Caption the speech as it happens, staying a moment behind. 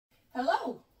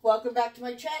Hello, welcome back to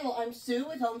my channel. I'm Sue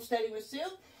with Homesteading with Sue,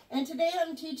 and today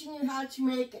I'm teaching you how to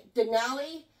make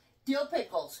Denali dill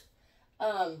pickles.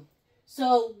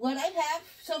 So what I have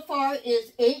so far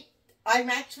is 8.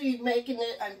 I'm actually making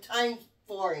it, I'm time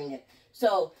foring it.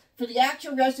 So for the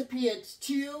actual recipe, it's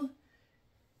 2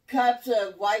 cups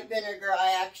of white vinegar.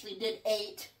 I actually did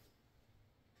 8.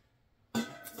 I'm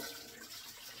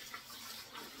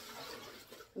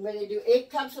going to do 8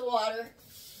 cups of water.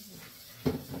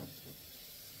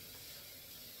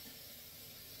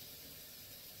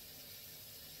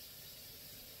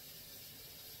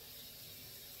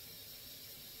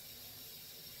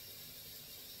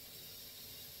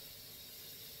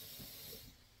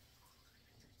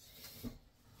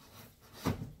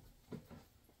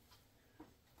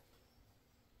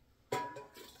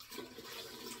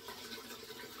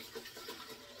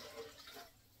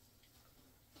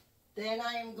 Then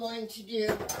I am going to do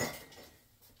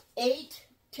 8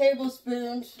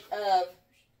 tablespoons of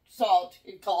salt.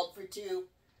 It called for 2.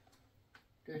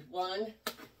 There's 1,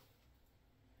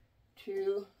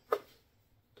 2,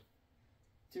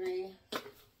 3,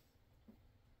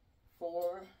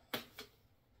 4,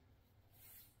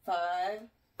 5,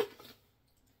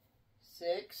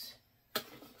 6,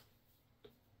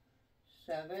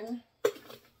 7,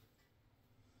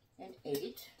 and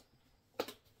 8.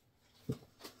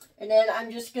 And then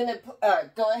I'm just going to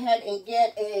go ahead and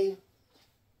get a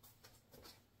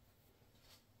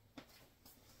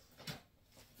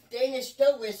Danish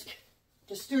dough whisk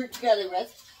to stir it together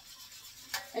with.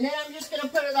 And then I'm just going to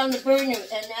put it on the burner,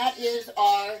 and that is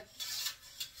our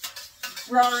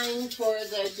brine for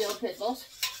the dill pickles.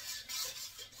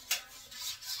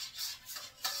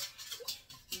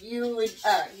 You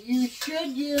should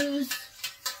use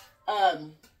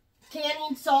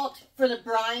canning salt for the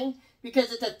brine,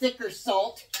 because it's a thicker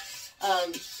salt.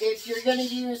 If you're going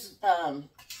to use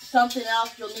something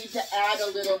else, you'll need to add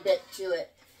a little bit to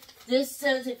it. This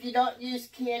says if you don't use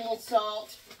canning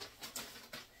salt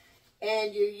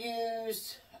and you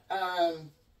use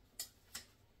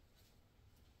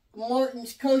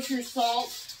Morton's kosher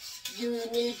salt, you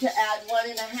need to add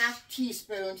 1.5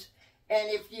 teaspoons. And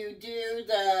if you do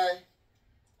the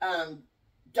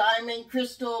Diamond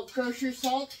Crystal kosher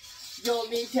salt, you'll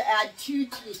need to add 2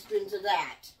 teaspoons of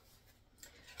that.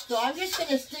 So I'm just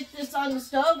going to stick this on the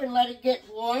stove and let it get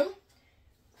warm.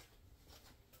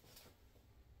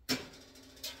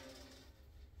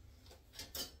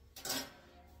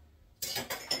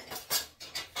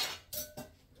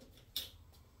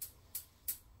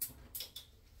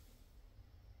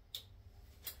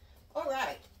 All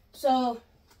right, so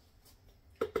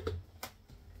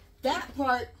that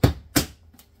part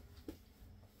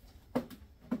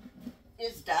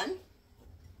is done.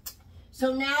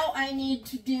 So now I need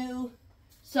to do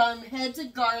some heads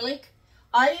of garlic.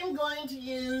 I am going to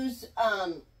use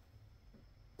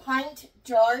pint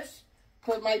jars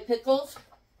for my pickles,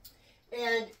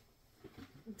 and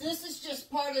this is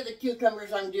just part of the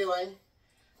cucumbers I'm doing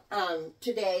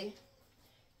today,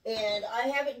 and I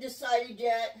haven't decided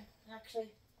yet. Actually,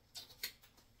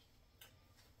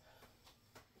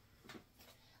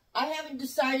 I haven't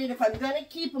decided if I'm going to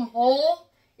keep them whole,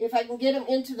 if I can get them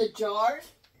into the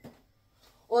jars,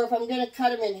 or if I'm going to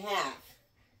cut them in half,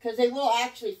 because they will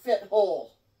actually fit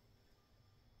whole.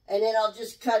 And then I'll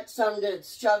just cut some to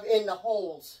shove in the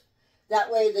holes. That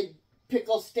way the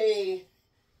pickles stay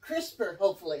crisper,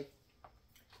 hopefully.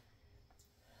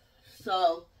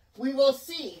 So we will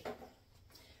see.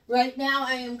 Right now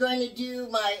I am going to do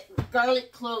my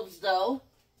garlic cloves though.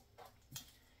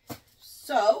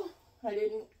 So I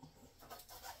didn't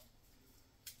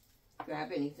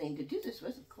grab anything to do this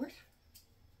with, of course.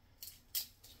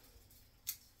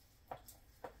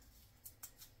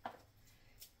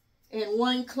 And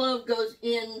 1 clove goes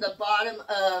in the bottom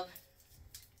of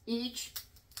each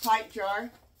pint jar.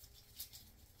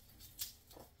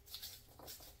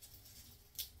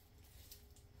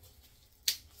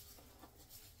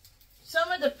 Some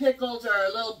of the pickles are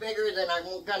a little bigger than I'm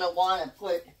going to want to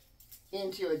put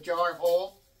into a jar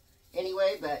whole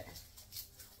anyway, but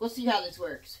we'll see how this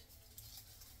works.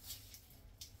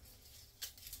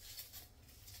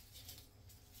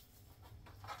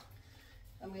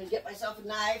 I'm going to get myself a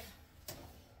knife.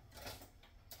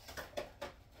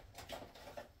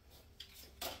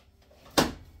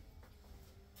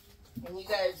 And you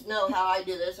guys know how I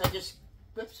do this. I just,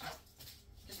 whoops,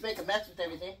 just make a mess with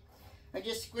everything. I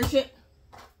just squish it,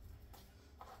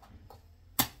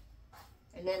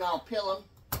 and then I'll peel them.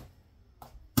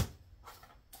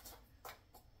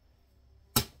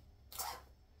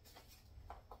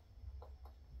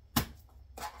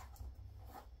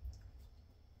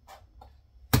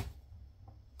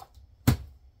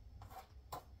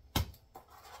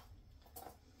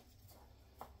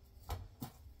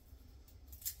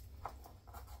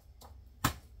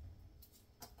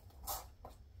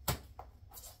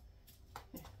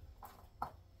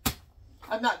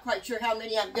 I'm not quite sure how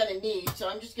many I'm going to need, so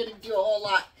I'm just going to do a whole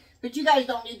lot. But you guys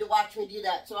don't need to watch me do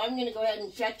that. So I'm going to go ahead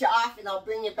and shut you off, and I'll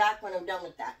bring you back when I'm done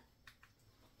with that.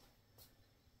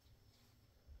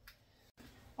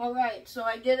 Alright, so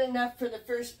I did enough for the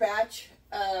first batch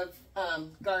of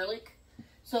garlic.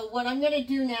 So what I'm going to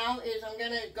do now is I'm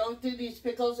going to go through these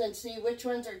pickles and see which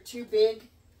ones are too big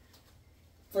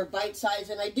for bite size.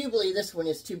 And I do believe this one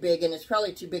is too big, and it's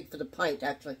probably too big for the pint,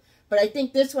 actually. But I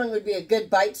think this one would be a good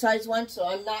bite size one, so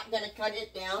I'm not going to cut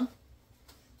it down.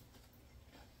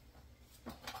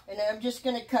 And I'm just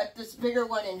going to cut this bigger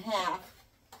one in half.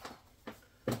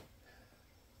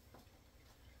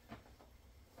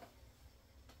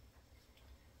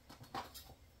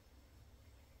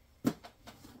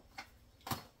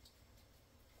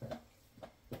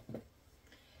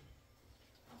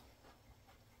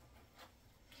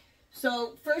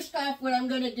 So first off, what I'm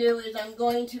going to do is I'm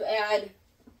going to add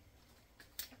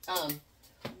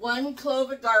 1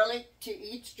 clove of garlic to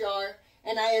each jar.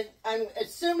 And I'm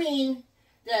assuming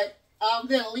that I'll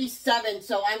get at least 7,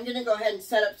 so I'm going to go ahead and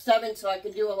set up 7 so I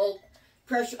can do a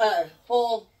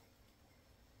whole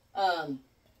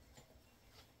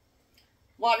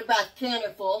water bath canner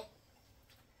full.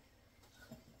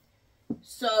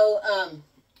 So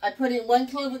I put in 1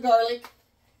 clove of garlic,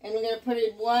 and I'm going to put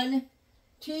in 1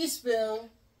 teaspoon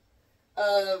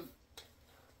of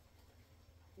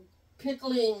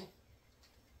pickling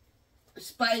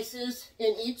spices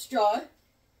in each jar.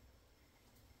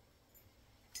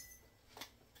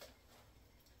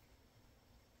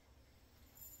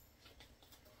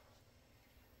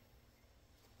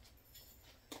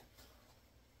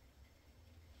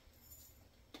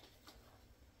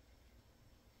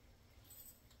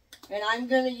 And I'm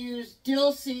going to use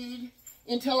dill seed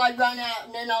until I run out,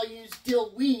 and then I'll use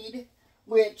dill weed,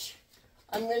 which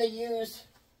I'm going to use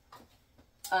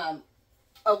a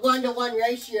 1-to-1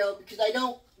 ratio because I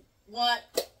don't want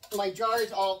my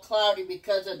jars all cloudy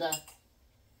because of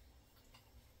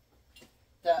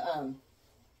the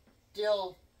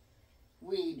dill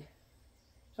weed.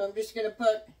 So I'm just going to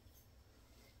put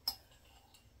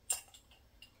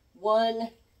 1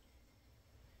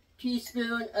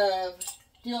 teaspoon of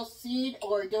dill seed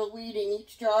or dill weed in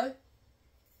each jar.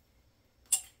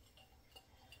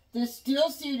 This dill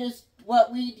seed is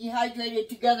what we dehydrated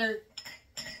together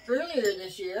earlier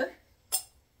this year.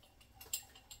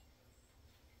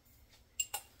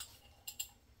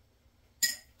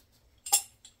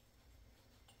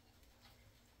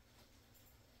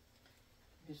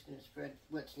 I'm just going to spread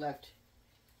what's left.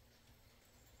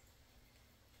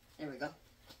 There we go.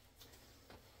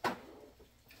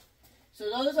 So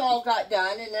those all got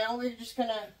done, and now we're just going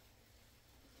to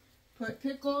put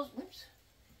pickles. Whoops.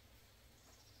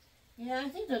 Yeah, I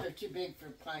think those are too big for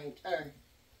pint. Or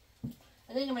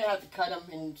I think I'm going to have to cut them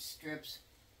in strips.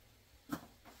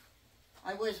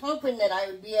 I was hoping that I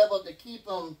would be able to keep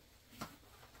them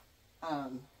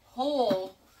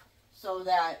whole so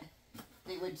that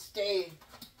they would stay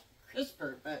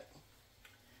crisper, but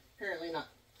apparently not.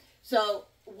 So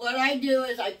what I do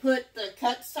is I put the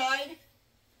cut side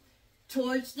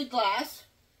towards the glass.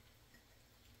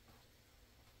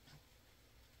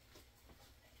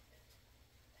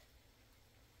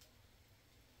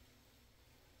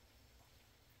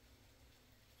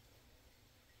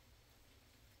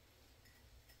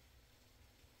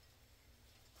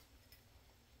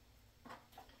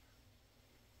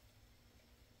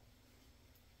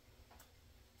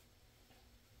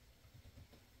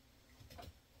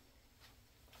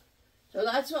 So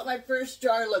that's what my first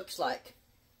jar looks like.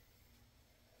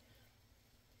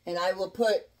 And I will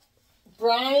put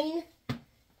brine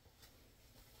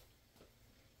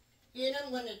in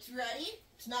them when it's ready.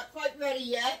 It's not quite ready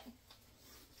yet.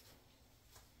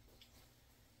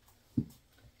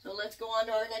 So let's go on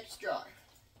to our next jar.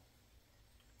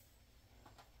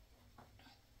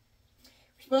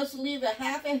 We're supposed to leave a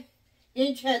 1/2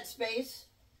 inch headspace.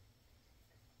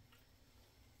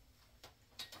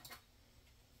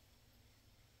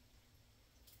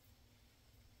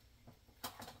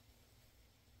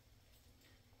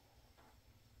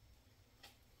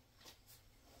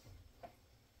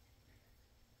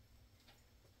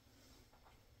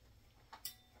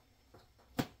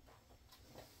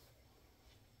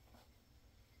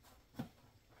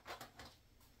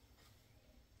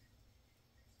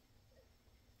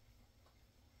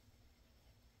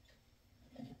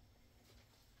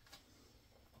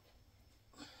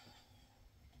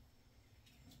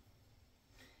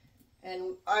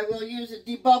 And I will use a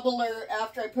debubbler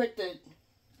after I put the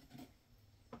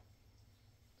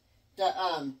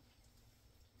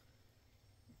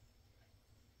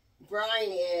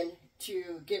brine in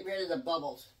to get rid of the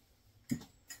bubbles.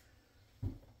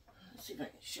 see if I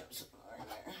can show something right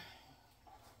there.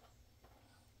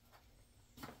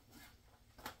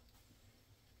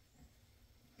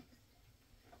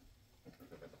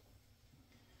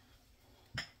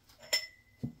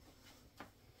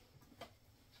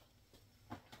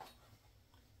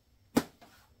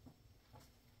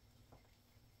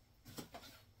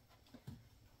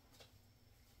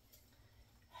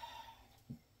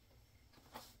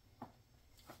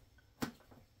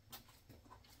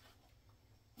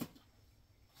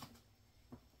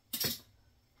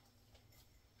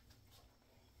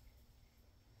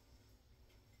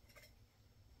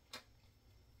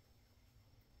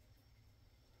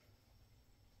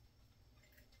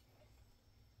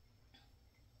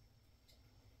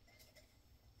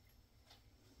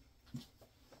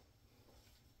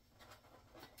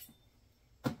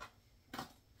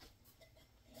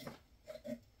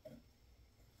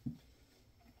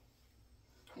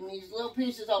 And these little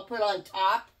pieces I'll put on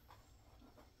top.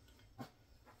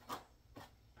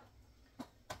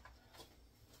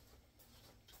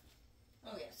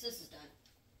 Oh yes, this is done.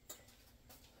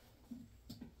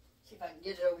 See if I can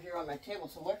get it over here on my table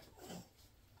somewhere.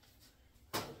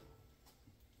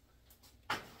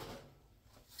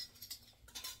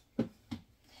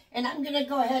 And I'm gonna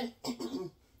go ahead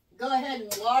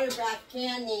and water bath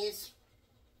can these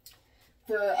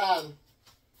for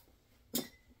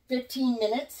 15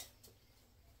 minutes.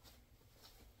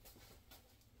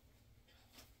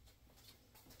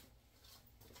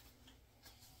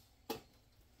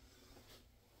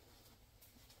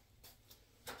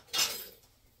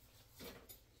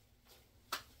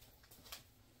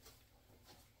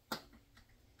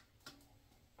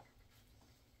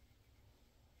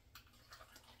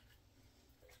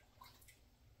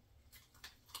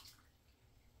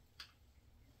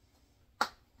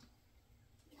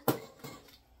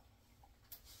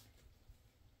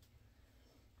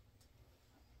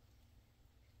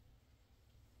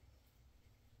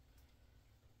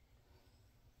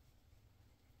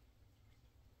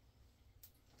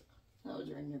 Those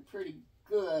are in there pretty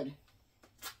good.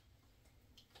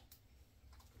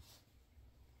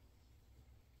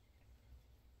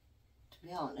 To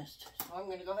be honest. So I'm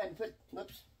going to go ahead and put,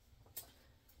 whoops.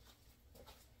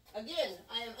 Again,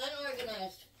 I am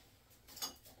unorganized.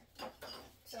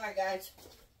 Sorry guys.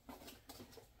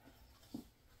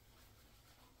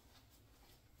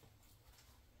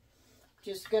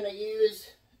 Just going to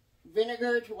use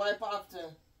vinegar to wipe off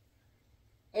the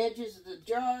edges of the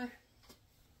jar.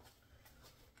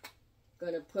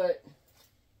 Going to put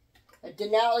a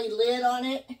Denali lid on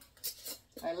it.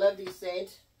 I love these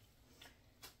things.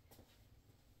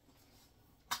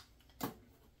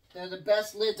 They're the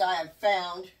best lids I have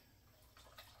found.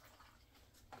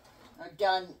 I've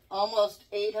done almost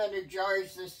 800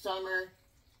 jars this summer,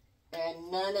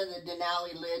 and none of the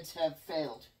Denali lids have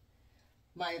failed.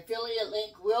 My affiliate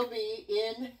link will be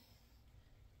in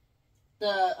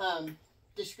the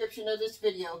description of this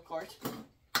video, of course.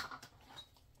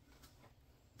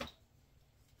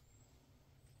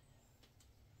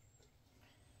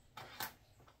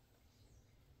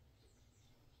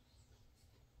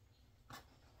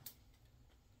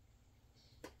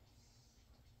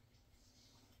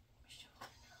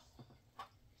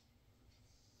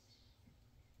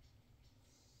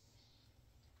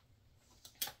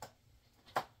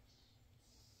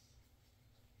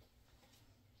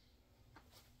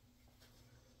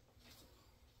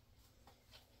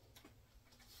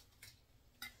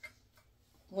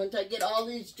 Once I get all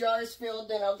these jars filled,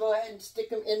 then I'll go ahead and stick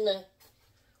them in the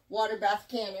water bath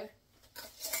canner.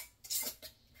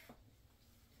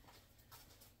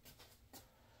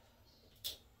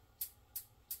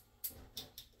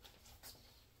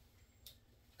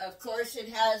 Of course, it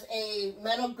has a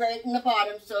metal grate in the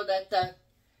bottom so that the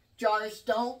jars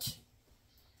don't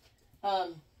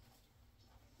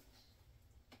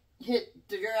hit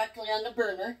directly on the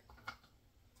burner.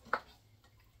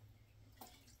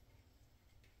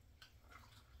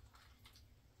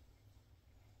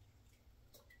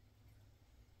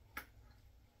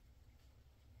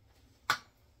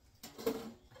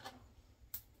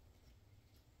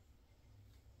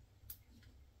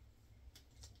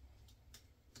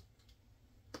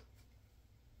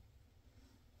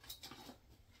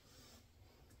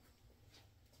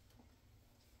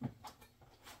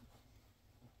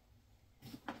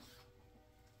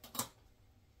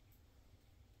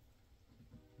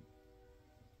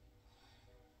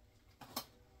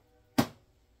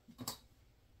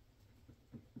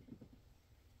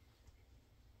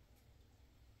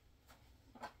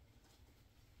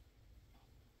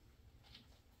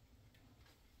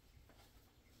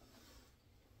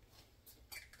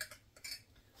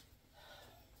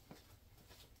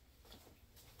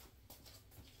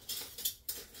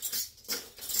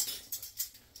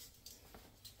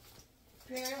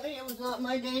 not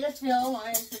my day to film. I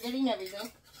am forgetting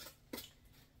everything.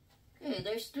 Okay,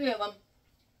 there's 3 of them.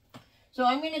 So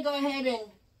I'm going to go ahead and,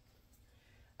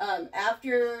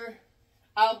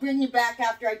 I'll bring you back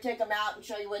after I take them out and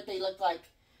show you what they look like.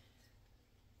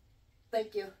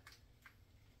 Thank you.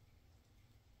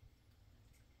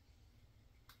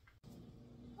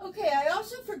 Okay, I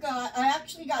also forgot, I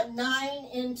actually got 9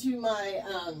 into my,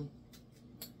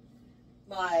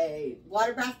 my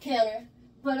water bath canner,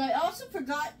 but I also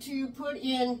forgot to put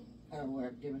in, I don't know where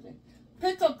I did with it,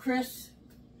 pickle crisp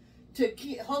to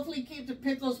hopefully keep the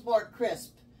pickles more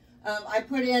crisp. I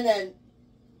put in an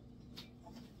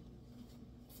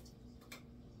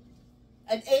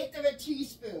 1/8 of a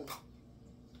teaspoon.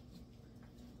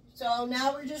 So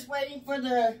now we're just waiting for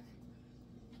the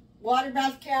water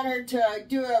bath canner to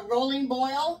do a rolling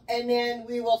boil, and then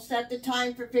we will set the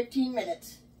time for 15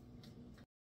 minutes.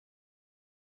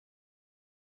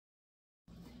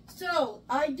 So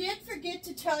I did forget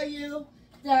to tell you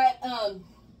that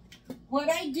what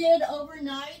I did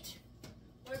overnight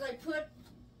was I put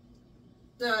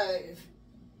the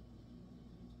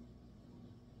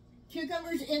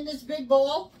cucumbers in this big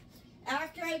bowl.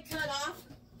 After I cut off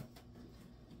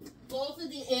both of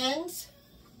the ends,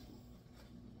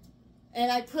 and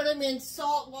I put them in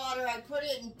salt water. I put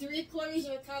it in 3/4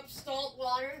 of a cup salt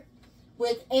water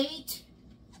with 8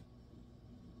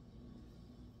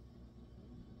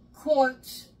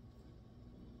 quarts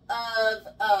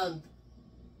of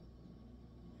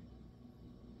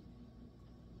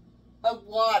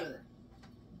water.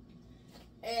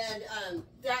 And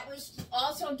that was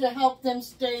also to help them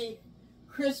stay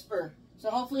crisper. So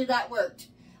hopefully that worked.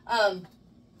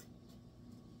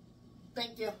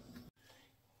 Thank you.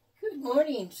 Good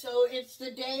morning. So it's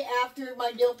the day after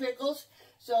my dill pickles.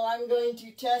 So I'm going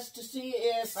to test to see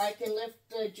if I can lift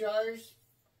the jars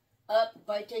up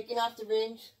by taking off the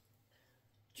rings.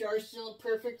 Jars sealed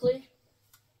perfectly.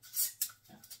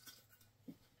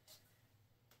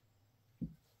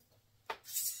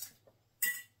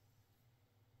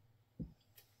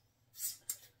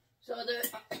 So they're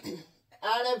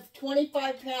out of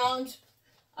 25 pounds,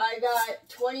 I got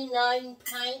 29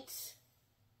 pints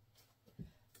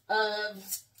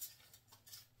of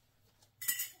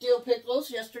dill pickles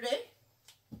yesterday.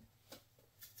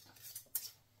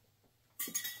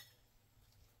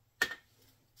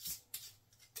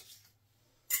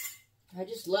 I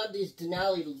just love these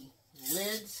Denali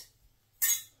lids.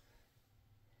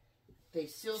 They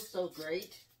seal so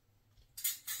great.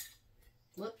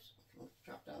 Whoops.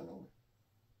 Drop down over.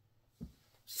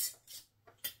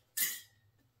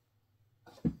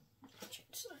 Change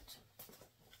sides.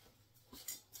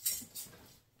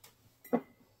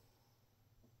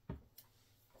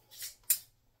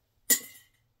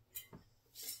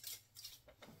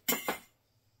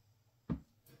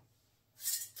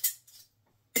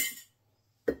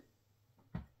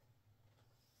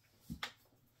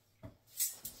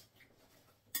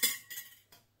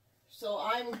 So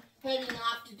I'm heading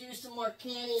off to do some more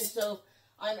canning, so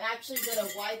I'm actually going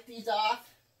to wipe these off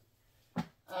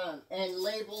and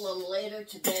label them later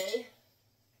today.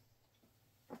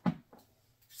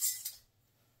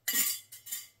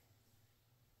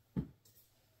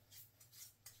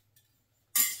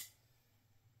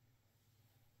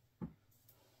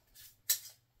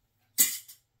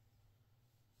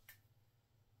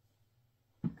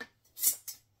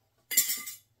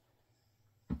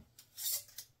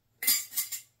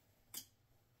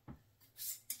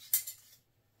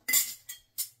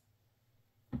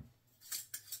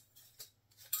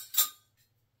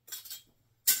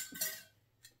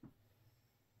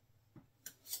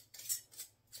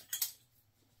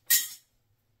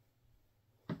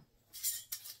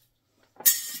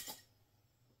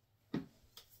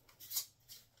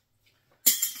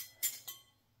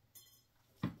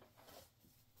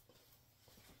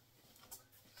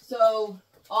 So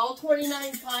all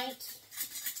 29 pints,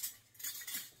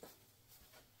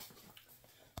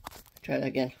 try that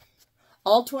again,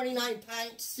 all 29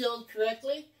 pints sealed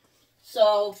correctly.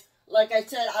 So like I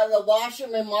said, I will wash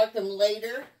them and mark them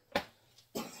later,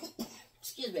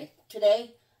 excuse me,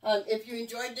 today. If you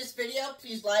enjoyed this video,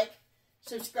 please like,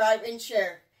 subscribe, and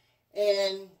share.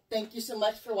 And thank you so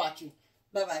much for watching.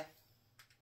 Bye-bye.